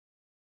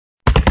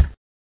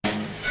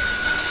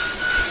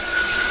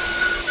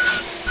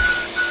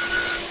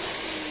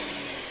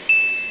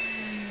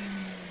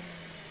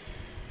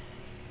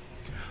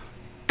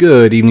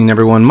Good evening,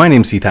 everyone. My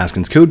name's Heath,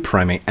 Haskins, Code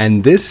Primate,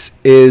 and this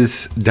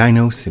is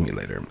Dino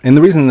Simulator. And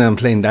the reason that I'm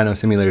playing Dino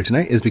Simulator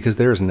tonight is because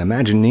there is an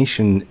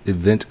imagination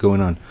event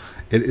going on.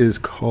 It is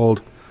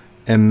called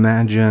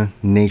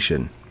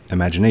Imagination.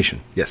 Imagination,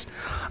 yes.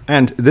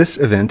 And this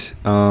event,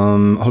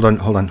 hold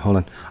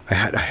on. I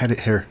had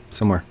it here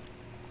somewhere.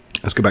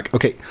 Let's go back.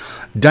 Okay,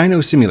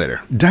 Dino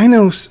Simulator.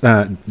 Dinosaurs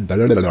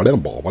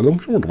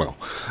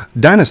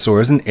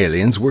and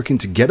aliens working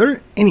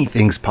together?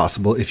 Anything's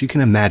possible if you can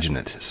imagine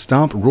it.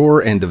 Stomp, roar,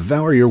 and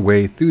devour your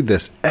way through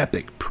this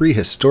epic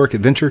prehistoric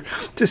adventure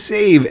to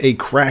save a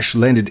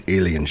crash-landed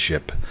alien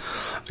ship.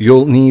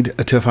 You'll need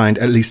to find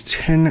at least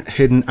 10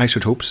 hidden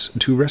isotopes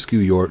to rescue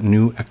your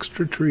new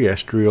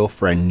extraterrestrial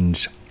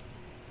friends.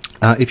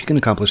 If you can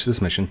accomplish this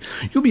mission,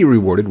 you'll be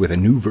rewarded with a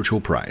new virtual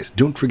prize.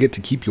 Don't forget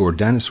to keep your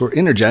dinosaur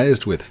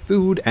energized with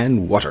food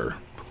and water.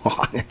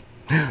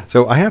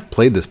 So I have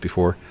played this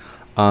before.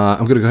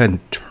 I'm going to go ahead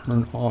and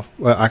turn off...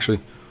 Well, actually,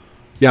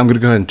 yeah, I'm going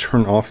to go ahead and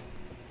turn off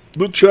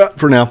the chat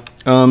for now.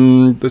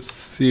 Let's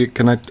see.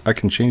 I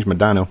can change my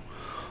dino.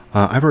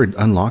 I've already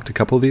unlocked a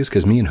couple of these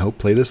because me and Hope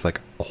play this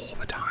like all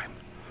the time.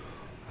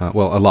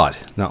 Well, a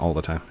lot. Not all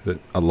the time, but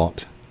a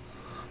lot.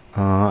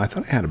 I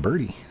thought I had a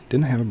birdie.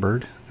 Didn't I have a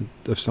bird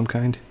of some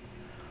kind?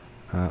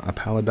 A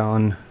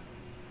palodon,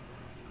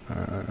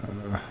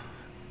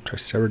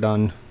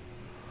 tricerodon,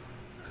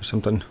 or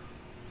something.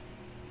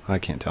 I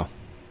can't tell.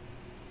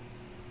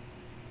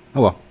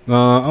 Oh well,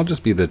 I'll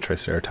just be the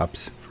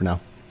triceratops for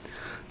now.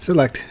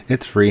 Select.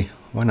 It's free.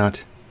 Why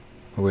not?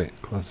 Oh wait,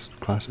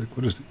 classic.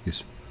 What is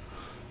these?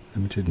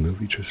 Limited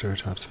movie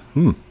triceratops.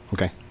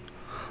 Okay.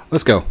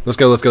 Let's go.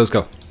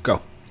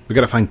 Go. We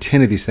gotta find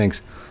 10 of these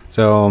things.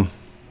 So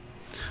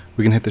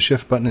we can hit the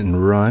shift button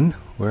and run.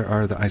 Where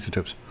are the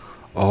isotopes?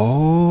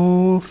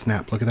 Oh,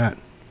 snap. Look at that.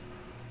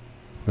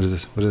 What is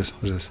this?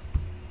 Is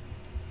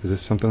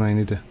this something I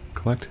need to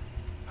collect?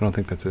 I don't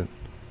think that's it.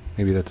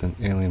 Maybe that's an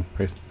alien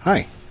race.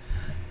 Hi.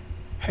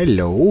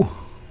 Hello.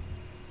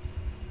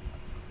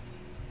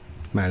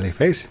 Smiley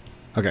face.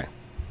 Okay.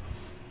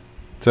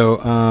 So,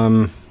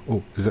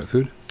 oh, is that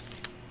food?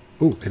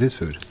 Oh, it is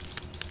food.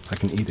 I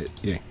can eat it.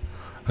 Yay.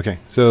 Okay,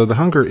 so the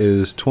hunger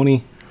is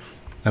 20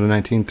 out of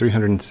 19,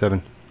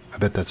 307. I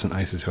bet that's an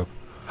isotope.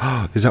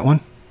 Oh, is that one?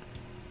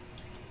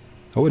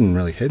 I wasn't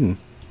really hidden.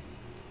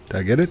 Did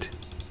I get it?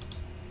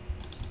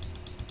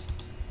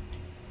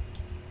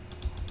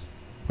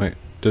 Wait,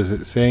 does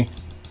it say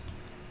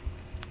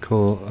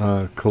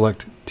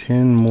collect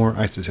 10 more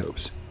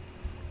isotopes?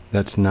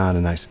 That's not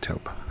an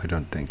isotope, I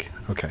don't think.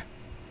 Okay.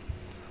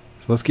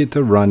 So let's get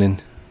to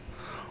running.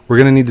 We're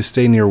going to need to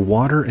stay near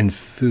water and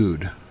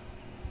food.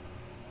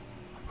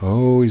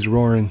 Oh, he's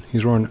roaring.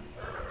 He's roaring.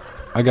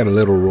 I got a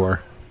little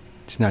roar.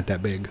 It's not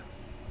that big.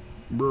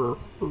 Hold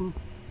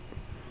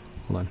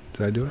on.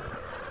 Did I do it?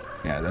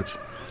 Yeah, that's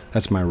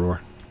my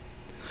roar.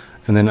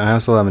 And then I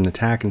also have an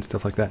attack and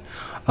stuff like that.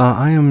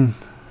 I'm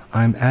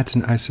at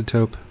an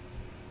isotope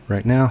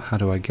right now. How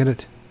do I get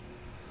it?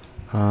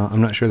 I'm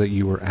not sure that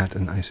you were at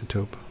an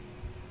isotope.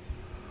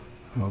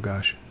 Oh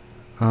gosh.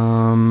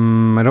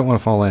 I don't want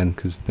to fall in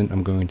because then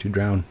I'm going to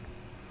drown.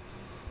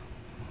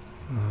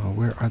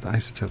 Where are the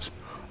isotopes?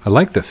 I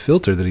like the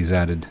filter that he's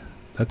added.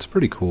 That's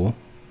pretty cool.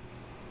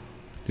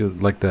 You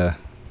like the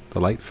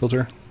light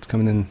filter? It's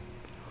coming in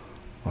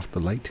off the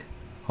light,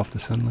 off the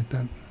sun like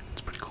that. It's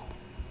pretty cool.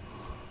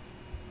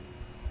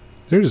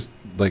 There's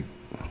like,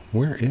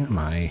 where am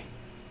I?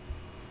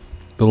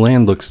 The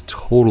land looks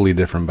totally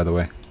different, by the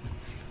way.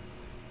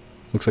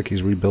 Looks like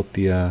he's rebuilt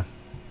the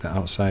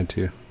outside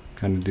to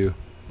kind of do.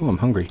 Oh, I'm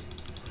hungry.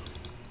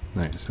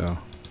 All right, so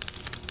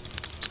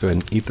let's go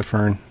ahead and eat the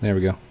fern. There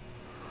we go.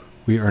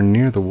 We are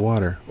near the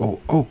water.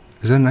 Oh,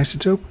 is that an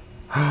isotope?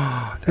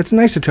 That's an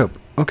isotope.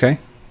 Okay.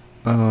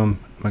 Am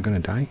I gonna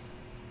die?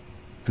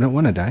 I don't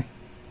want to die.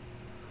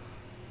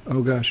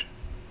 Oh gosh.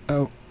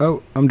 Oh,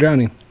 I'm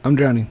drowning.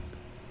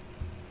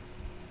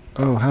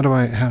 Oh, how do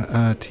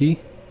I T?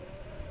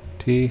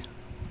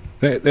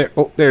 There.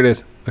 Oh, there it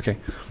is. Okay.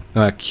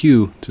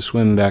 Q to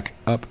swim back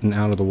up and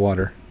out of the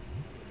water.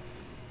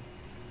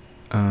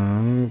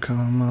 Come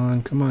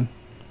on.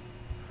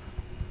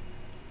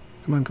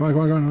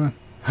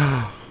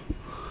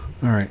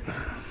 Alright.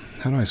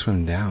 How do I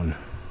swim down?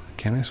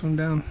 Can I swim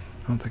down?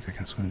 I don't think I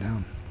can swim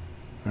down.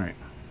 Alright.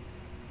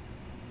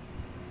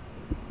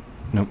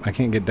 Nope, I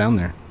can't get down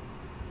there.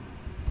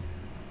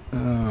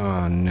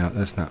 Oh, no,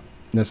 that's not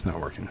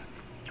working.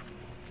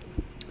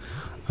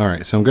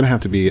 Alright, so I'm going to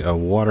have to be a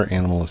water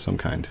animal of some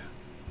kind.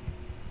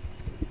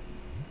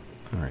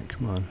 Alright,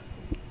 come on.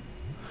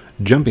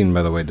 Jumping,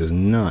 by the way, does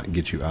not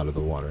get you out of the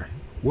water.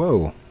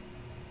 Whoa.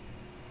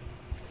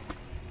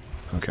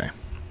 Okay.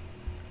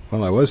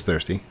 Well, I was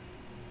thirsty.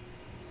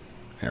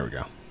 There we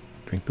go.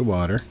 Drink the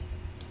water.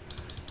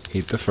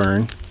 Eat the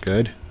fern.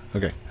 Good.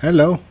 Okay.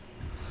 Hello.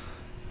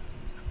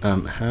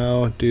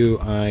 How do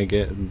I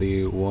get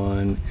the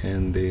one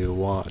in the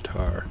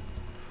water?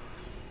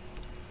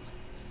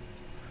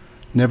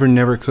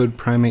 Never Code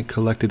Primate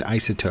collected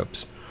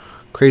isotopes.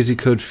 Crazy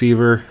Code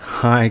Fever.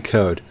 High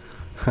Code.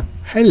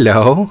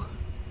 Hello.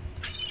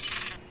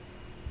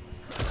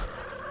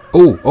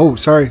 Oh,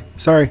 sorry.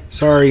 Sorry.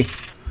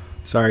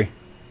 I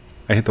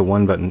hit the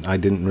 1 button. I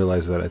didn't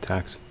realize that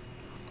attacks.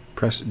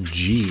 Press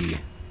G.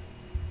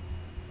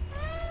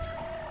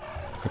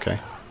 Okay.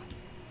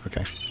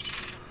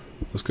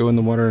 Let's go in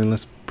the water and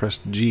let's press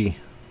G.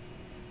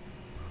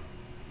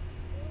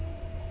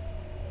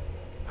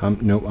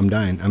 No, I'm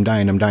dying.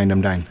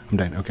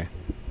 Okay.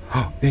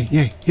 Oh,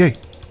 yay.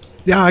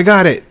 Yeah, I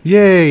got it.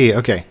 Yay.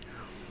 Okay.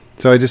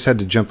 So I just had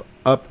to jump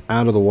up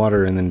out of the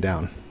water and then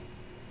down.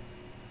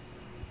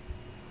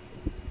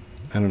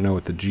 I don't know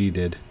what the G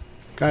did.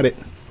 Got it.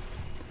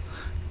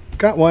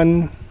 Got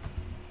one.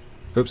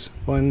 Oops,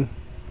 one.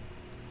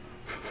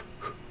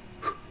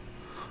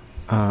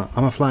 I'm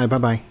gonna fly.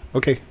 Bye-bye.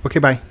 Okay,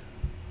 bye.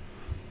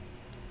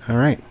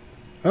 Alright.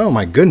 Oh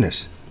my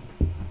goodness.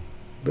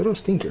 Little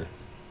stinker.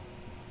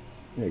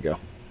 There you go.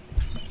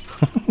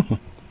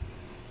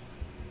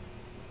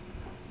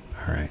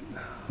 Alright.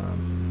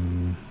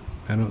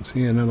 I don't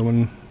see another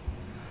one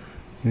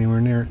anywhere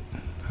near it.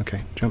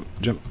 Okay, jump.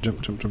 Come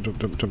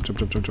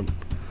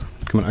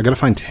on, I gotta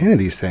find 10 of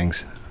these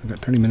things. I've got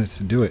 30 minutes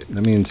to do it.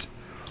 That means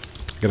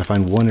I gotta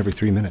find one every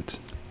 3 minutes.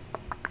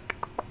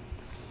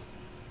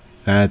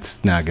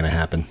 That's not gonna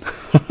happen.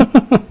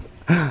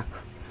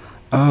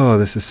 Oh,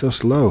 this is so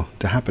slow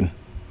to happen.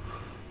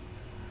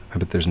 I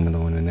bet there's another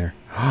one in there.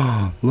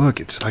 Oh, look,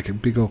 it's like a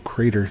big old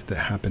crater that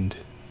happened.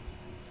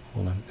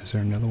 Hold on, is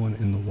there another one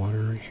in the water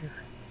right here?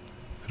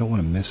 I don't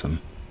want to miss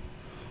them.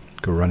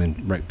 Go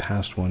running right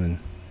past one and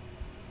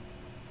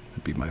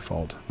it'd be my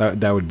fault.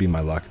 That would be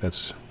my luck.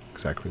 That's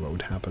exactly what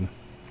would happen.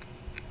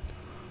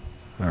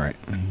 Alright.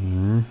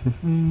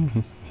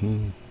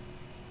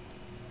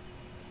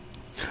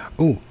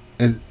 Oh,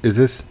 is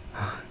this...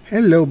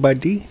 Hello,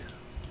 buddy.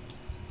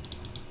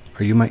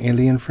 Are you my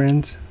alien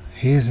friends?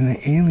 He is an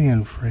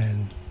alien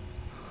friend.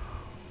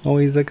 Oh,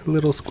 he's like a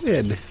little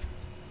squid.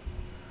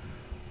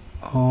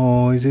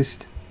 Oh, is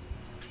this...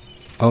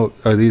 Oh,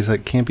 are these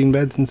like camping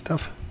beds and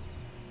stuff?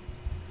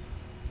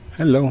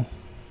 Hello.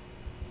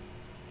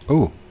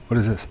 Oh, what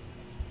is this?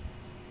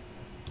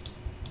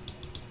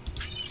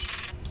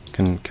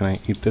 Can I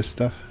eat this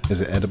stuff?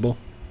 Is it edible?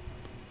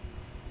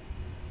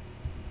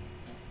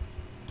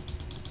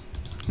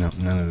 No,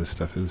 none of this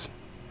stuff is.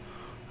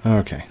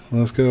 Okay,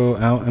 well, let's go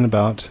out and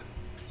about.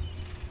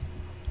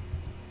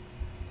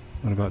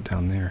 What about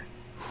down there?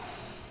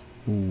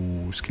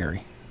 Ooh,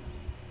 scary.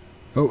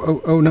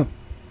 Oh, no.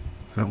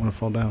 I don't want to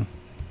fall down.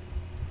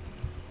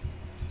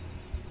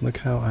 Look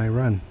how I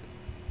run.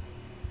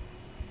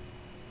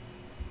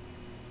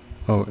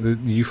 Oh,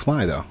 you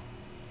fly, though.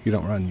 You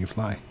don't run, you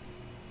fly.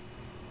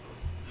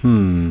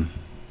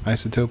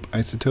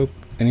 Isotope.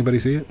 Anybody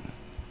see it?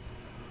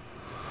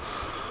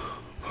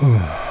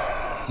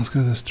 Let's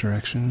go this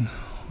direction.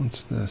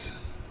 What's this?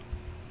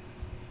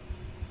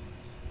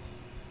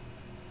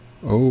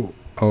 Oh,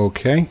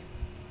 okay.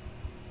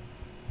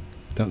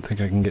 Don't think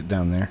I can get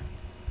down there.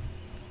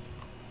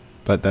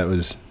 But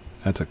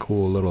that's a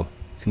cool little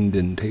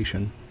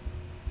indentation.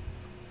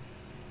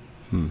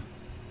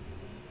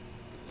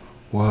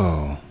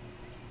 Whoa.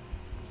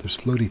 There's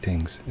floaty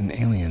things in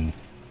alien,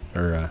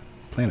 or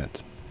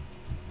planets.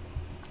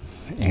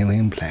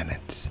 Alien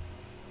planets.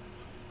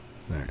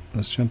 Alright,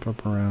 let's jump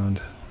up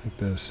around like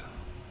this.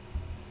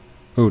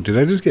 Oh, did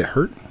I just get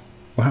hurt?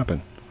 What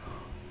happened?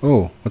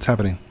 Oh, what's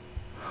happening?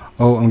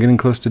 Oh, I'm getting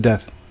close to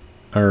death.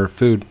 Or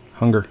food.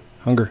 Hunger.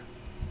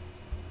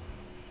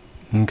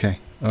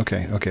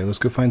 Okay, let's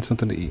go find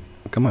something to eat.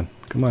 Come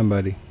on,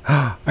 buddy.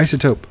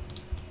 Isotope.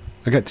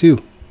 I got 2.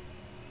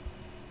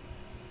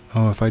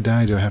 Oh, if I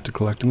die, do I have to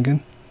collect them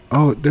again?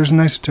 Oh, there's an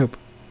isotope.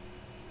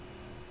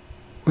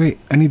 Wait,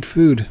 I need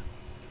food.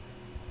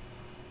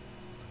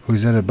 Oh,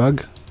 is that a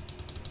bug?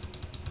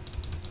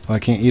 Oh, I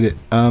can't eat it.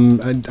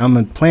 I'm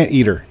a plant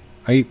eater.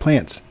 I eat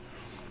plants.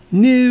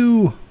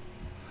 No!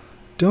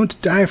 Don't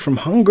die from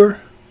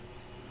hunger.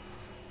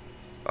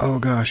 Oh,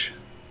 gosh.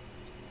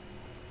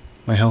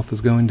 My health is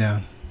going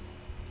down.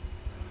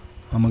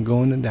 I'm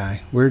going to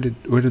die. Where did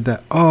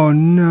that... Oh,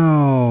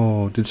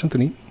 no! Did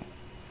something eat me?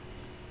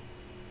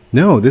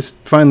 No, this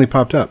finally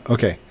popped up.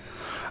 Okay.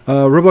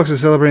 Roblox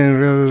is celebrating...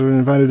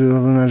 Invited to the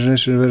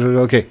imagination...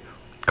 Okay.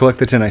 Collect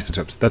the 10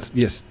 isotopes. That's...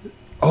 Yes.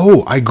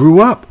 Oh, I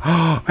grew up!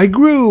 I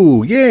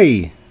grew!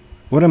 Yay!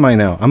 What am I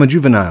now? I'm a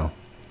juvenile.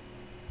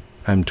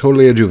 I'm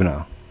totally a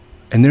juvenile.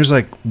 And there's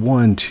like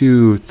 1,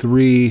 2,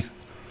 3...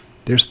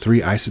 There's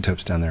 3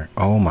 isotopes down there.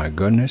 Oh my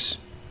goodness.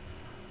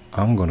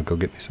 I'm going to go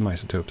get me some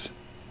isotopes.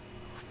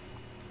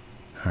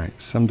 Alright,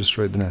 some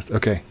destroyed the nest.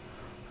 Okay.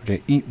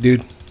 Okay, eat,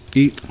 dude.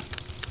 Eat.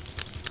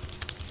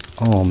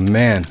 Oh,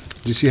 man.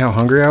 Did you see how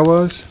hungry I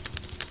was?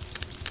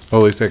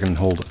 Well, at least I can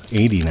hold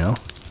 80 now.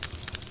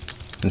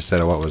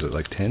 Instead of, what was it,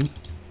 like 10?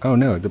 Oh,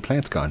 no, the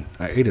plant's gone.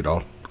 I ate it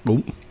all.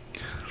 Oh.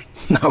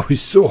 Now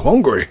he's so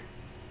hungry.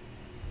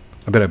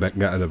 I bet I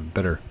got a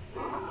better...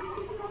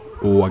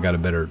 Oh, I got a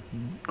better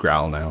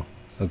growl now.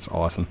 That's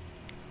awesome.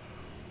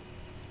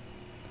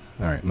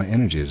 Alright, my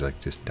energy is like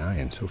just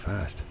dying so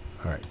fast.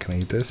 Alright, can I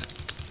eat this?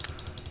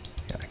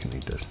 Yeah, I can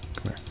eat this.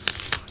 Come here.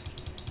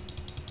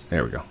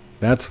 There we go.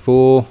 That's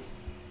full.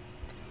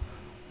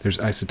 There's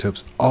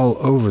isotopes all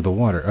over the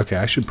water. Okay,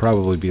 I should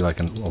probably be like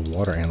a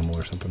water animal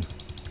or something.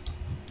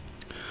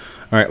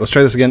 All right, let's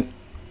try this again.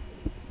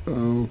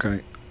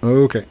 Okay.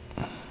 Okay.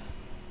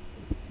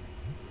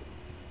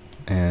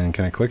 And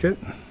can I click it?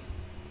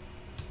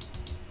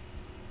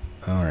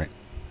 All right.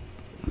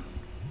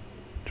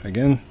 Try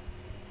again.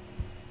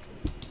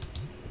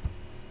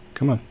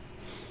 Come on.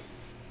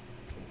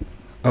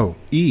 Oh,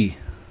 E.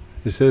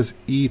 It says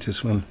E to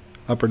swim.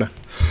 Up or down.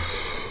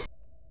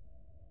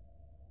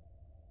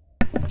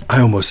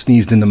 I almost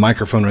sneezed in the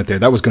microphone right there.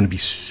 That was going to be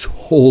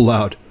so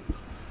loud.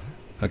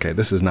 Okay,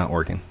 this is not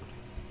working.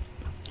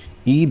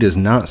 E does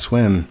not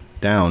swim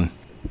down,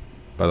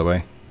 by the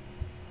way.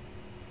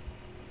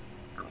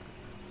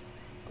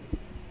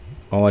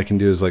 All I can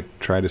do is like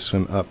try to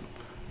swim up.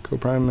 Go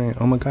primary.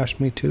 Oh my gosh,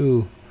 me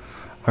too.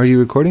 Are you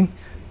recording?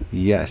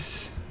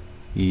 Yes.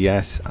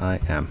 Yes, I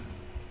am.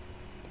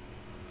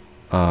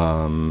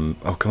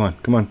 Oh, come on.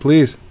 Come on,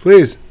 please.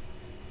 Please.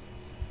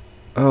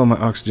 Oh, my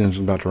oxygen's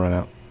about to run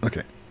out.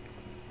 Okay.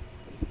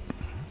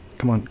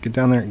 Come on, get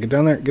down there, get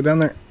down there, get down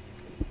there.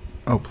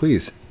 Oh,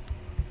 please.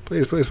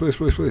 Please, please, please,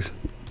 please, please.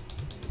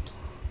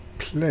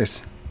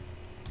 Please.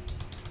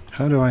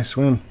 How do I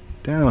swim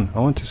down? I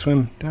want to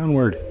swim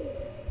downward.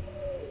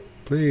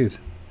 Please.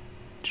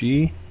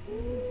 G?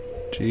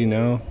 G,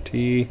 no.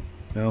 T,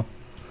 no.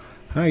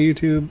 Hi,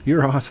 YouTube.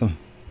 You're awesome.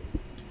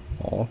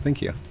 Oh,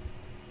 thank you.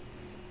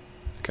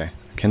 Okay.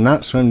 I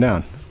cannot swim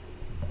down.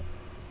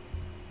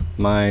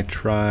 My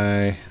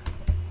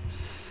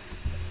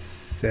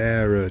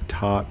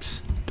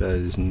Triceratops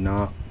does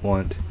not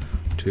want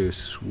to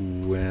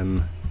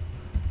swim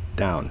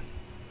down.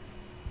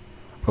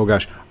 Oh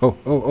gosh. Oh,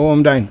 oh, oh,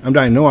 I'm dying. I'm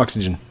dying. No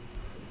oxygen.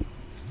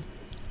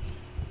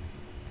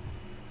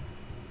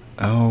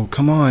 Oh,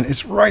 come on.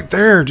 It's right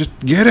there. Just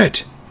get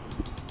it.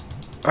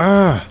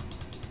 Ah.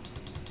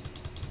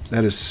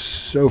 That is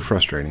so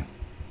frustrating.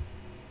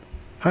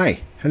 Hi.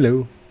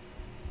 Hello.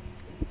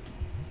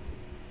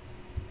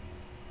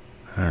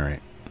 All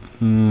right.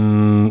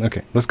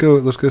 Okay. Let's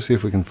go see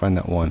if we can find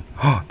that one.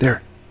 Oh,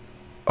 there.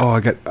 Oh, I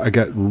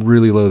got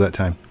really low that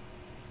time.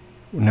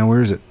 Now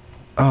where is it?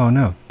 Oh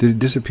no. Did it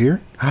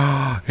disappear?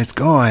 Oh, it's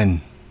gone.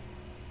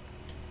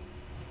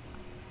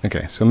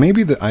 Okay, so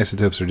maybe the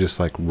isotopes are just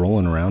like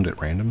rolling around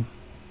at random.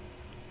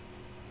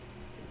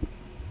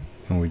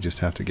 And we just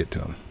have to get to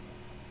them.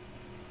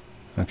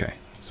 Okay,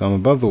 so I'm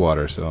above the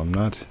water, so I'm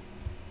not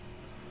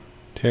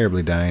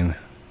terribly dying.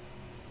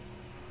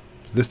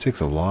 This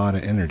takes a lot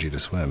of energy to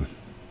swim.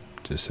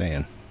 Just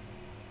saying.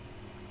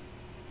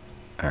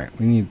 Alright,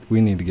 we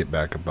need to get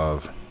back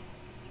above.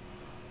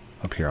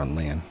 Up here on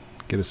land.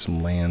 Get us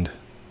some land.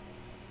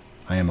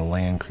 I am a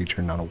land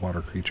creature, not a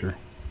water creature.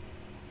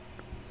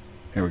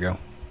 There we go.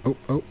 Oh,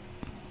 oh.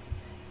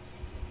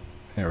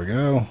 There we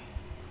go.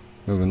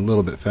 Moving a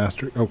little bit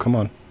faster. Oh, come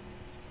on.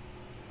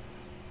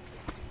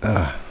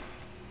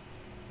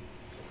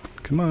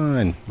 Come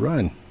on,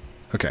 run.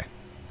 Okay.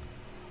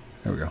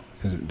 There we go.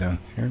 Is it down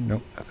here?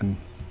 Nope, nothing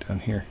down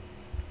here.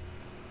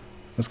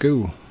 Let's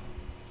go.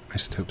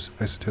 Isotopes,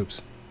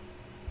 isotopes.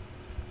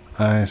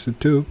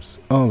 Isotopes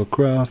all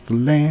across the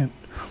land.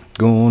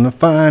 Gonna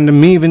find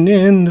them even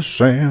in the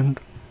sand.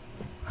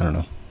 I don't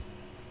know.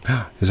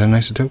 Is that an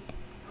isotope?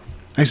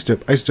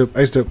 Isotope, isotope,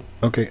 isotope.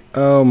 Okay.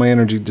 Oh, my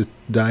energy just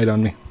died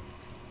on me.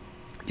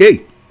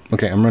 Yay!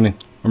 Okay, I'm running.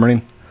 I'm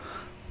running.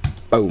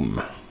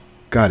 Boom.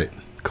 Got it.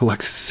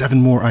 Collect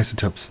 7 more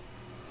isotopes.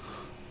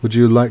 Would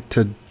you like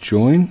to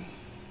join?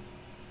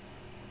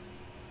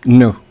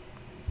 No.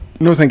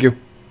 No, thank you.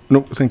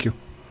 No, thank you.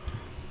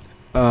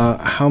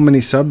 How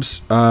many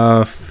subs?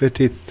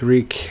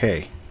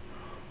 53K.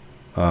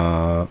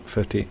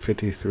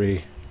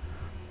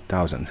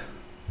 53,000.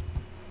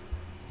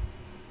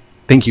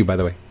 Thank you, by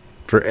the way,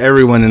 for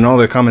everyone and all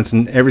the comments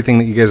and everything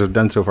that you guys have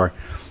done so far.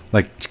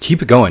 Like,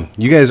 keep it going.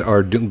 You guys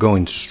are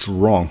going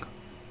strong.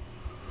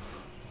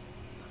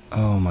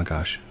 Oh my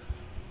gosh.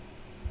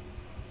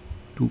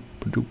 Doop,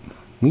 doop.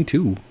 Me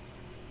too.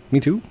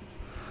 Me too.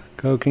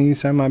 Go, can you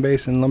sign my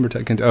base in lumber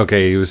tech?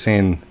 Okay, he was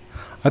saying,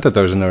 I thought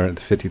there was another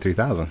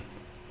 53,000.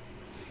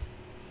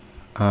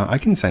 I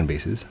can sign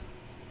bases.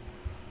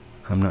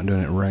 I'm not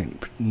doing it right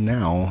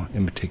now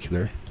in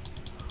particular.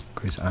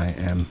 Because I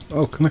am...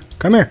 Oh, come here.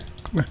 Come here.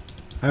 Come here.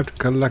 I have to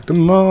collect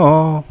them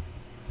all.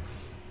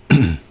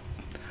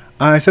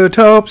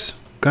 Isotopes.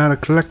 Gotta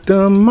collect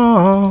them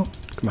all.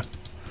 Come on.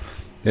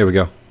 There we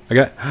go. I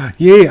got...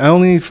 Yay, I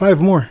only need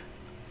 5 more.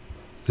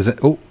 Does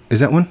that... Oh, is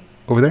that one?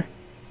 Over there?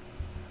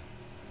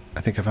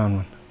 I think I found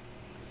one.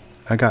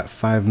 I got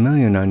 5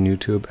 million on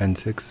YouTube and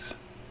 6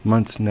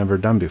 months never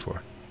done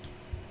before.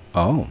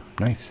 Oh,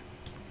 nice.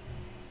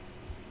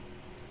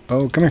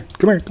 Oh, come here.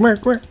 Come here. Come here.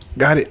 Come here.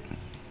 Got it.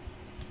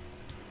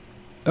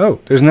 Oh,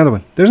 there's another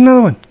one. There's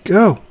another one.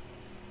 Go.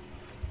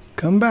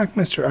 Come back,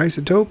 Mr.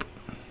 Isotope.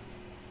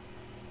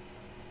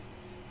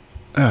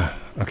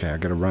 Okay, I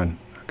gotta run.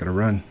 I gotta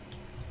run.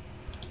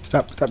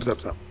 Stop, stop, stop,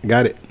 stop.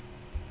 Got it.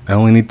 I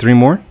only need 3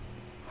 more?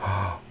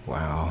 Oh,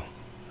 wow.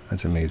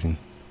 That's amazing.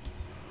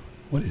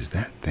 What is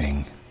that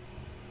thing?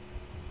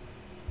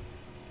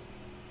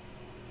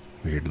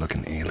 Weird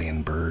looking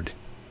alien bird.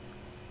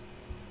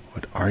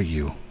 What are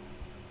you?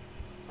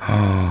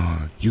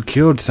 Oh, you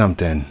killed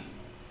something.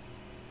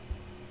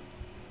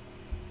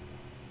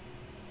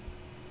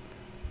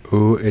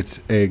 Ooh, it's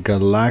a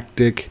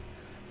galactic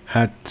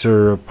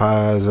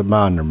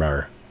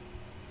heteroplasmomer.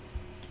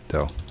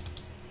 So,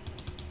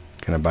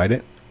 can I bite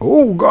it?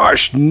 Oh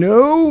gosh,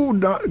 no,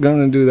 not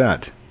gonna do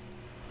that.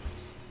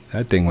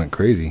 That thing went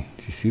crazy.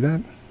 Did you see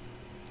that?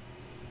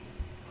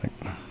 Like,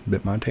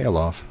 bit my tail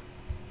off.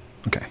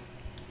 Okay.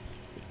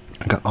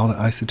 I got all the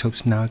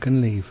isotopes, now I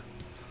can leave.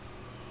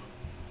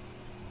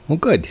 Well,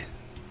 good.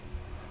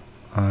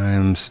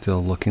 I'm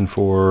still looking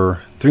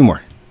for 3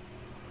 more.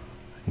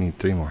 I need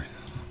 3 more.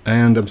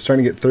 And I'm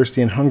starting to get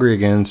thirsty and hungry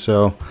again,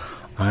 so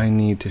I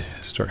need to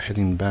start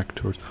heading back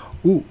towards...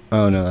 Ooh,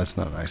 oh no, that's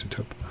not an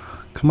isotope.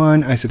 Come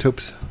on,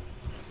 isotopes.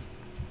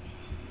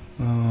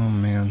 Oh,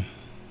 man.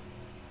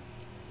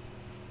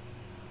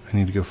 I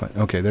need to go find...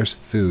 Okay, there's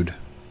food.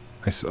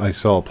 I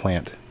saw a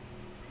plant.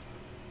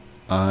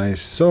 I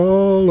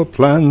saw a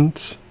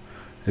plant.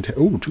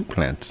 Oh, 2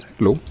 plants.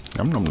 Hello.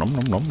 Nom nom nom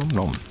nom nom nom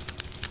nom.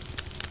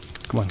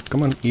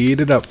 Come on, eat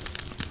it up.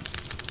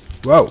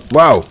 Whoa,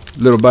 whoa,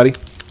 little buddy.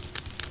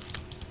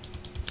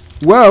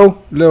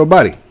 Whoa, little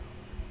buddy.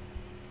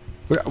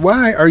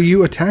 Why are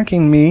you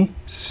attacking me,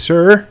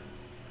 sir?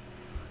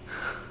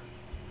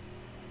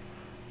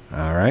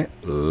 All right,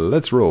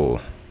 let's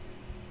roll.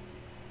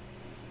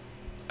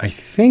 I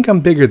think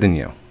I'm bigger than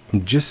you.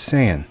 I'm just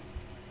saying.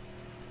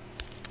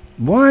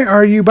 Why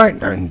are you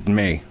biting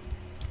me?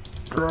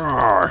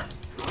 Roar.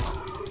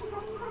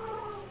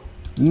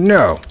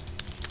 No.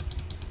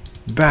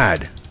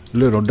 Bad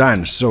little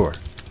dinosaur.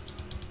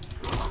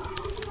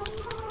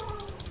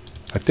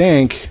 I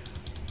think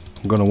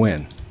I'm gonna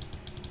win.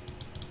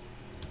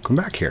 Come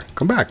back here.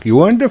 Come back. You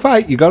wanted to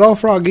fight. You got all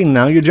froggy.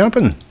 Now you're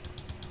jumping.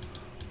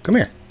 Come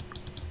here.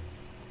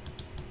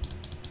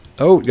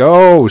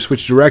 Oh,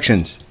 switch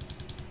directions.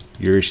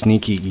 You're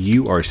sneaky.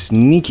 You are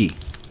sneaky.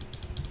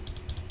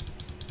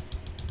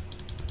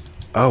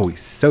 Oh,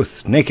 he's so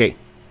snaky.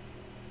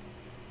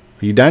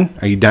 Are you done?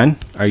 Are you done?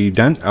 Are you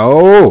done?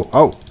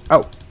 Oh.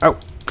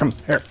 Come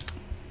here.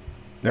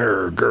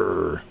 There,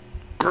 grr.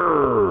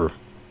 Grr.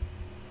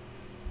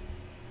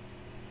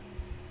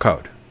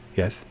 Code.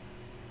 Yes.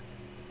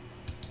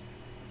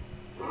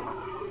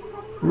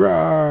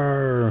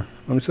 Roar.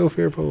 I'm so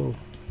fearful.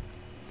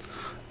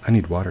 I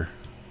need water.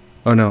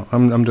 Oh no,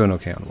 I'm doing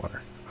okay on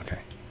water. Okay.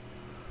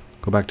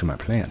 Go back to my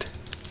plant.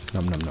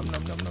 Nom nom nom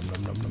nom nom nom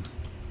nom nom nom.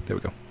 There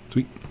we go.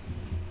 Sweet.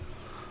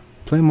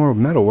 Play more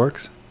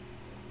Metalworks.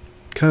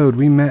 Code,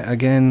 we met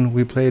again.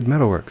 We played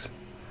Metalworks.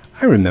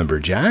 I remember,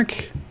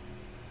 Jack.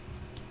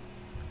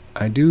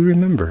 I do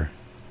remember.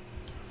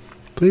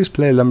 Please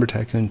play Lumber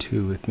Tycoon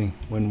 2 with me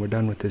when we're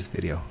done with this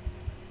video.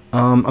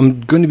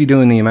 I'm going to be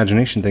doing the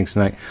imagination things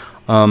tonight.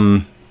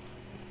 I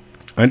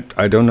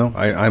don't know.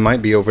 I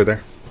might be over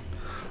there.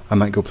 I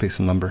might go play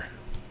some lumber.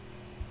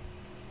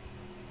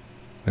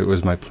 It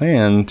was my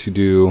plan to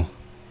do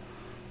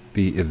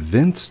the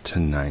events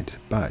tonight,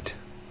 but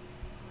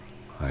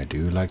I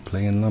do like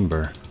playing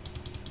lumber.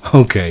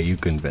 Okay, you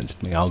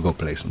convinced me. I'll go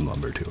play some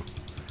lumber too.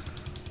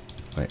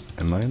 Wait,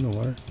 am I in the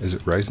water? Is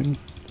it rising?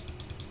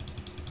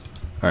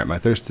 Alright, my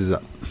thirst is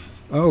up.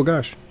 Oh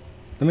gosh.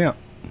 Let me out.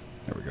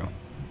 There we go.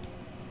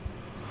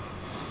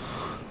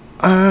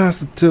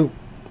 Isotope.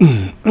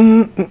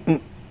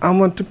 I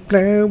want to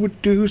play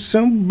with you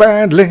so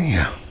badly.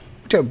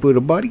 What's up,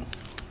 Buddha buddy?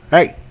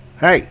 Hey,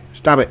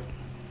 stop it.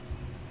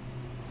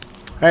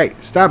 Hey,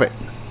 stop it.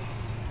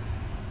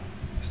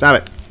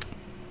 Stop it.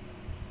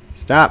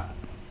 Stop.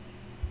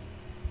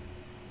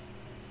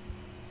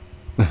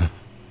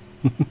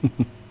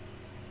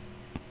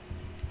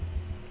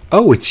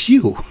 Oh, it's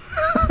you.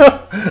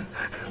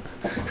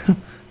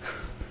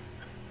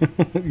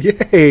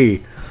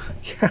 Yay.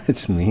 Yeah,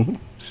 it's me.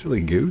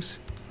 Silly goose.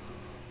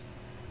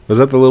 Was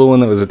that the little one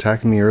that was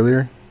attacking me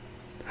earlier?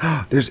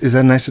 Is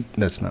that an isotope?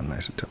 That's not an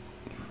isotope.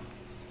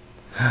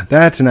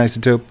 That's an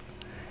isotope.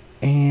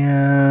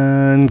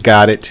 And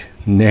got it.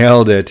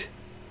 Nailed it.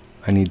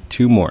 I need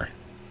 2 more.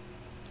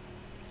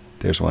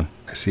 There's one.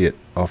 I see it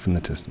off in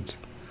the distance.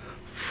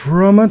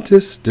 From a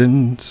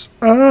distance,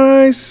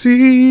 I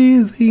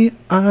see the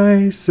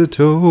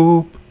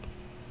isotope.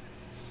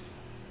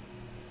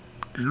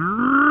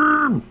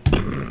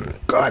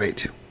 Got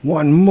it.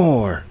 1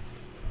 more.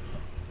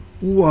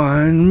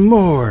 1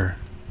 more.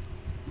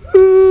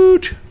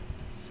 Woot!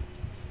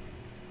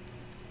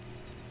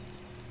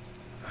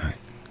 Alright.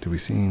 Do we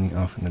see any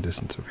off in the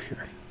distance over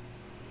here?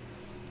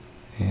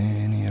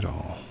 Any at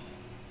all?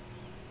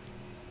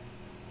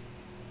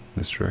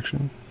 This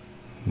direction?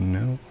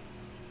 No.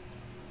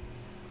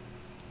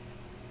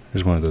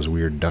 There's one of those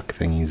weird duck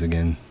thingies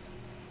again.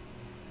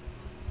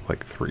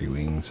 Like 3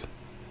 wings.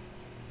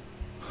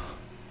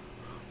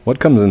 What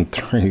comes in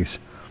 3s?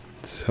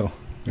 So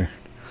weird.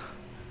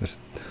 Just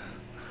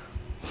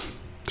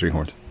 3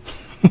 horns.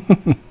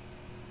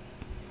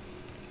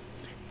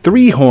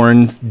 3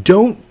 horns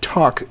don't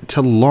talk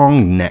to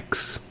long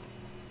necks.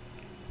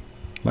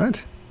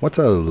 What? What's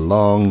a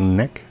long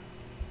neck?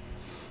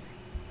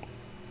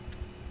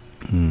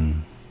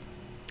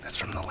 That's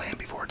from The Land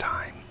Before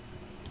Time.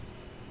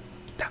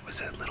 That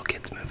was a little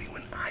kid's movie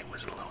when I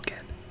was a little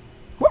kid.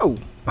 Whoa!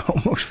 I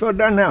almost fell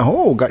down that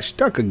hole. Got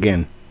stuck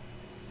again.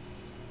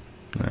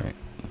 Alright.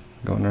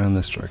 Going around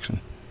this direction.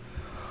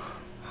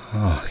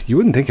 Oh, you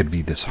wouldn't think it'd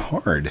be this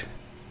hard.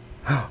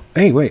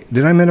 Hey, wait.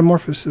 Did I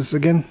metamorphosis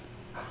again?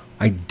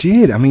 I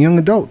did. I'm a young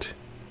adult.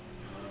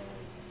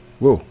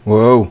 Whoa.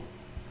 Whoa.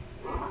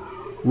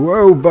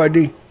 Whoa,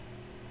 buddy.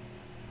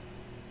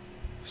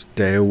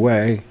 Stay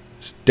away.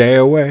 Stay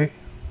away.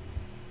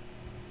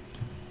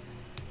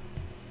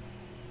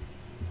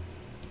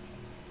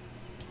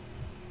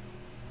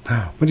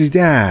 What is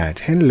that?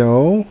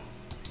 Hello?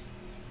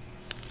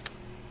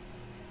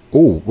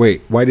 Oh,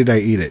 wait. Why did I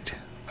eat it?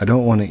 I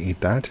don't want to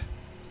eat that.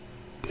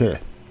 Puh.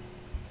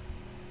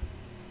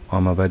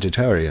 I'm a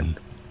vegetarian.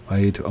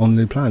 I eat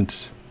only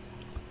plants.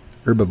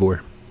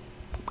 Herbivore.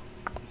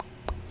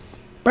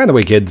 By the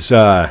way, kids,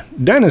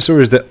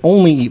 dinosaurs that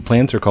only eat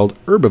plants are called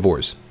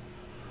herbivores.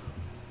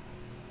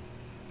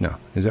 No,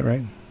 is that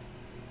right?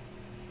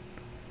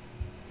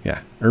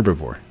 Yeah,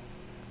 herbivore.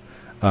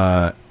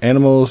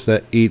 Animals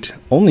that eat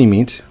only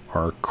meat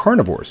are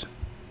carnivores.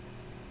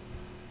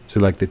 So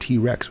like the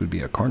T-Rex would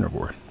be a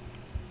carnivore.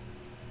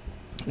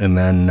 And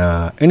then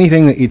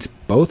anything that eats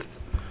both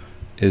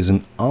is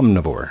an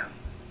omnivore.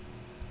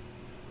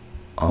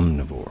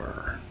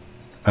 Omnivore.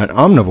 An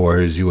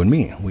omnivore is you and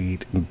me. We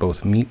eat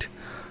both meat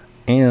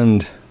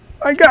and...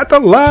 I got the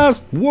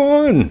last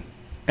one!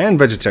 And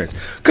vegetarians.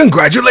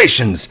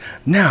 Congratulations!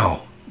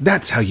 Now,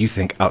 that's how you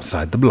think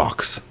outside the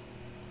blocks.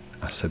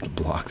 Outside the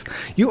blocks.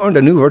 You earned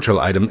a new virtual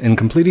item in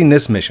completing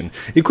this mission.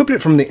 Equip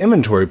it from the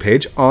inventory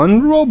page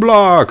on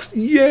Roblox.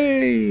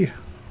 Yay!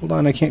 Hold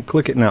on, I can't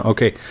click it now.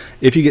 Okay,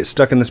 if you get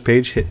stuck in this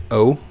page, hit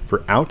O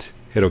for out.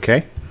 Hit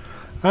OK.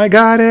 I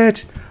got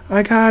it!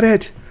 I got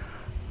it!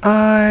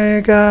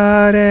 I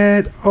got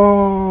it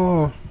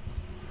all!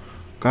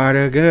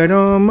 Gotta get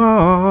them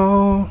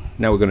all.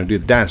 Now we're going to do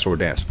the dinosaur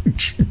dance.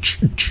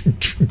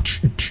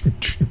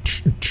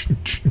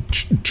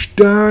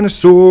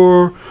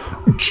 Dinosaur.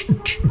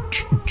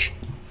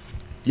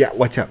 Yeah,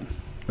 what's up?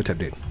 What's up,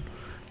 dude?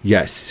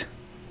 Yes.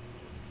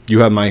 You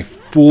have my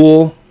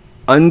full,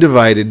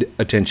 undivided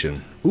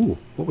attention. Ooh,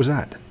 what was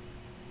that?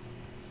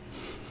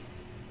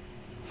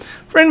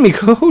 Friend me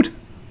code.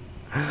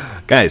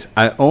 Guys,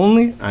 I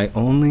only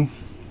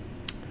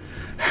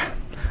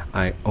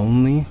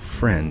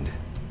friend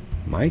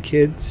my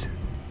kids,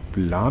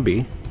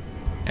 Blobby,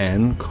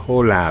 and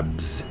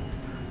collabs.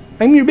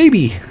 I'm your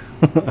baby.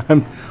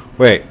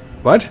 Wait,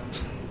 what?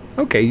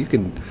 Okay, you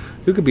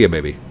could be a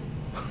baby.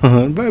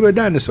 Baby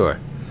dinosaur.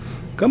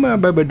 Come on,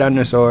 baby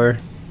dinosaur.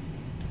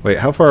 Wait,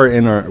 how far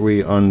in are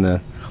we on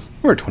the...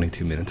 We're at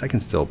 22 minutes. I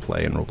can still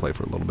play and roleplay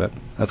for a little bit.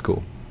 That's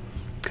cool.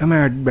 Come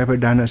here, baby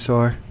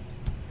dinosaur.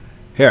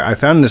 Here, I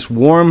found this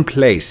warm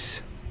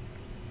place.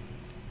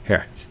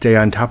 Here, stay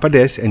on top of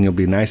this and you'll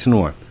be nice and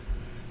warm.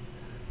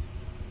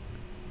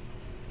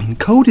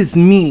 Code is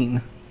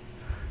mean.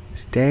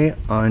 Stay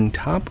on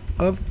top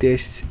of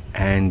this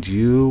and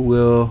you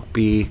will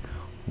be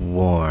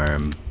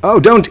warm. Oh,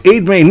 don't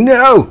eat me.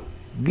 No.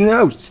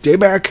 No, stay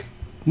back.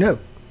 No.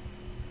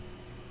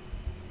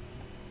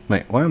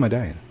 Wait, why am I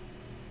dying?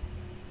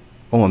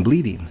 Oh, I'm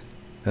bleeding.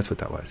 That's what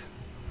that was.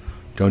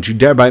 Don't you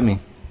dare bite me.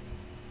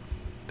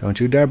 Don't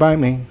you dare bite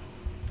me.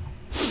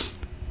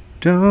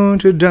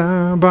 Don't you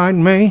dare bite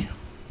me.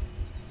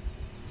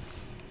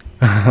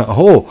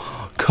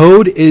 Oh,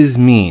 code is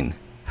mean.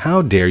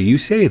 How dare you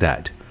say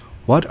that?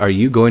 What are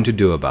you going to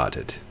do about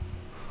it?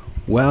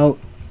 Well,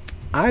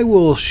 I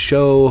will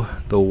show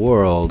the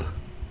world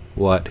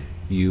what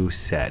you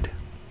said.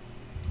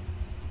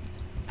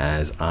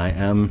 As I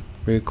am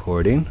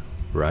recording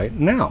right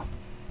now.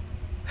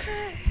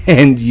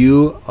 And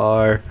you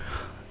are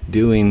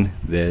doing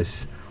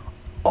this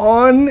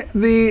on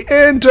the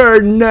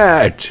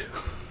internet.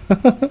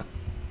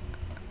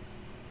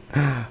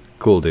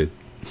 Cool, dude.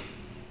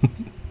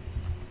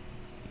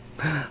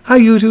 Hi,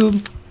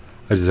 YouTube.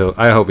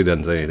 I hope he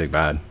doesn't say anything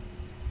bad.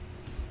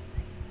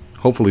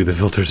 Hopefully the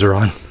filters are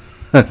on.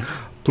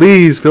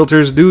 Please,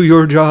 filters, do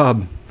your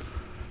job.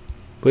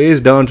 Please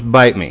don't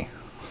bite me.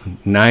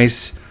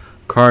 Nice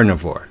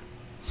carnivore.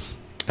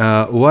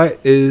 What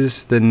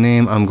is the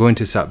name I'm going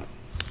to sub?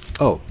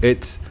 Oh,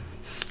 it's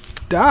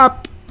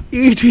Stop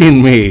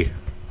Eating Me.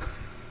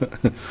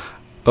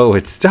 Oh,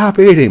 it's Stop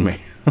Eating Me.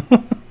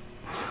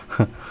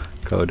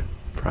 Code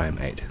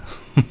Primate.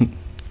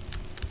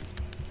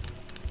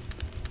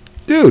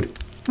 Dude,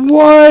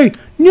 why?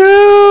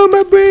 No,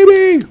 my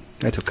baby.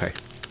 That's okay.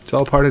 It's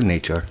all part of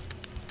nature.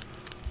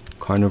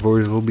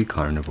 Carnivores will be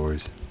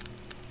carnivores.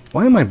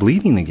 Why am I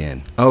bleeding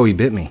again? Oh, he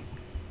bit me.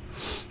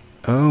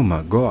 Oh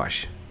my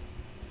gosh.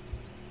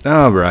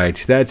 All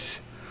right, that's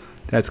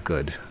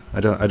good. I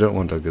don't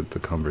want to get the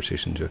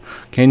conversation to.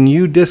 Can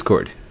you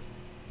Discord?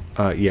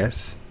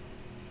 Yes.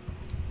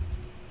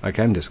 I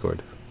can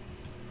Discord.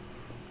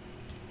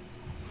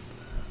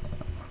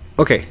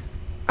 Okay,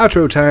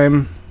 outro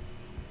time.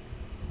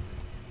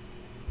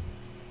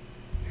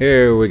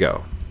 Here we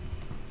go.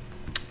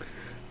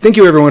 Thank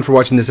you everyone for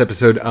watching this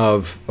episode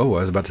of, oh,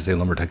 I was about to say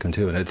Lumber Tycoon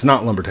 2, and it's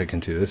not Lumber Tycoon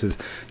 2.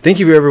 Thank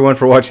you everyone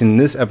for watching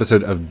this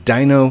episode of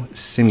Dino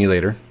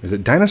Simulator. Is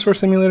it Dinosaur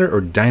Simulator or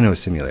Dino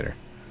Simulator?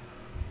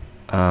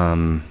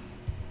 I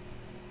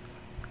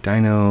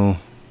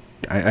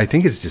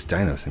think it's just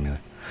Dino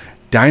Simulator.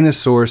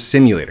 Dinosaur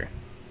Simulator.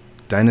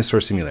 Dinosaur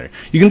Simulator.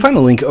 You can find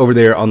the link over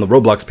there on the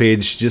Roblox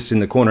page, just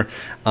in the corner.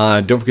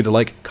 Don't forget to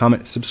like,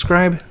 comment,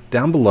 subscribe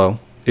down below.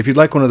 If you'd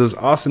like one of those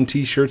awesome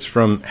t-shirts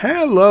from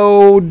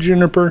Hello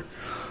Juniper,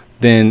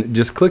 then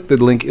just click the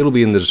link. It'll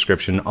be in the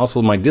description.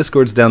 Also, my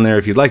Discord's down there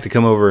if you'd like to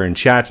come over and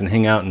chat and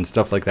hang out and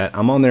stuff like that.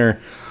 I'm on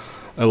there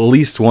at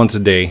least once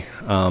a day,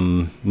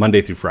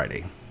 Monday through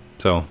Friday.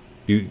 So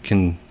you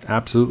can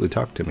absolutely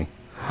talk to me.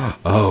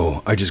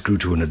 Oh, I just grew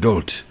to an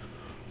adult.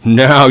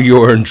 Now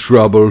you're in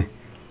trouble.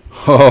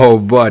 Oh,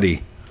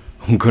 buddy.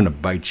 I'm gonna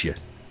bite you.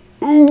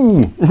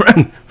 Ooh,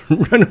 run!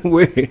 Run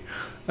away.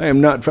 I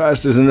am not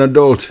fast as an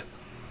adult.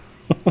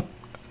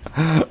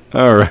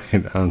 All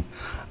right,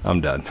 I'm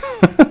done.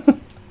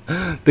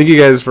 Thank you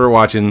guys for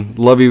watching.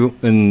 Love you,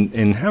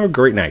 and have a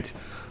great night.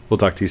 We'll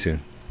talk to you soon.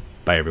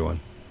 Bye,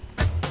 everyone.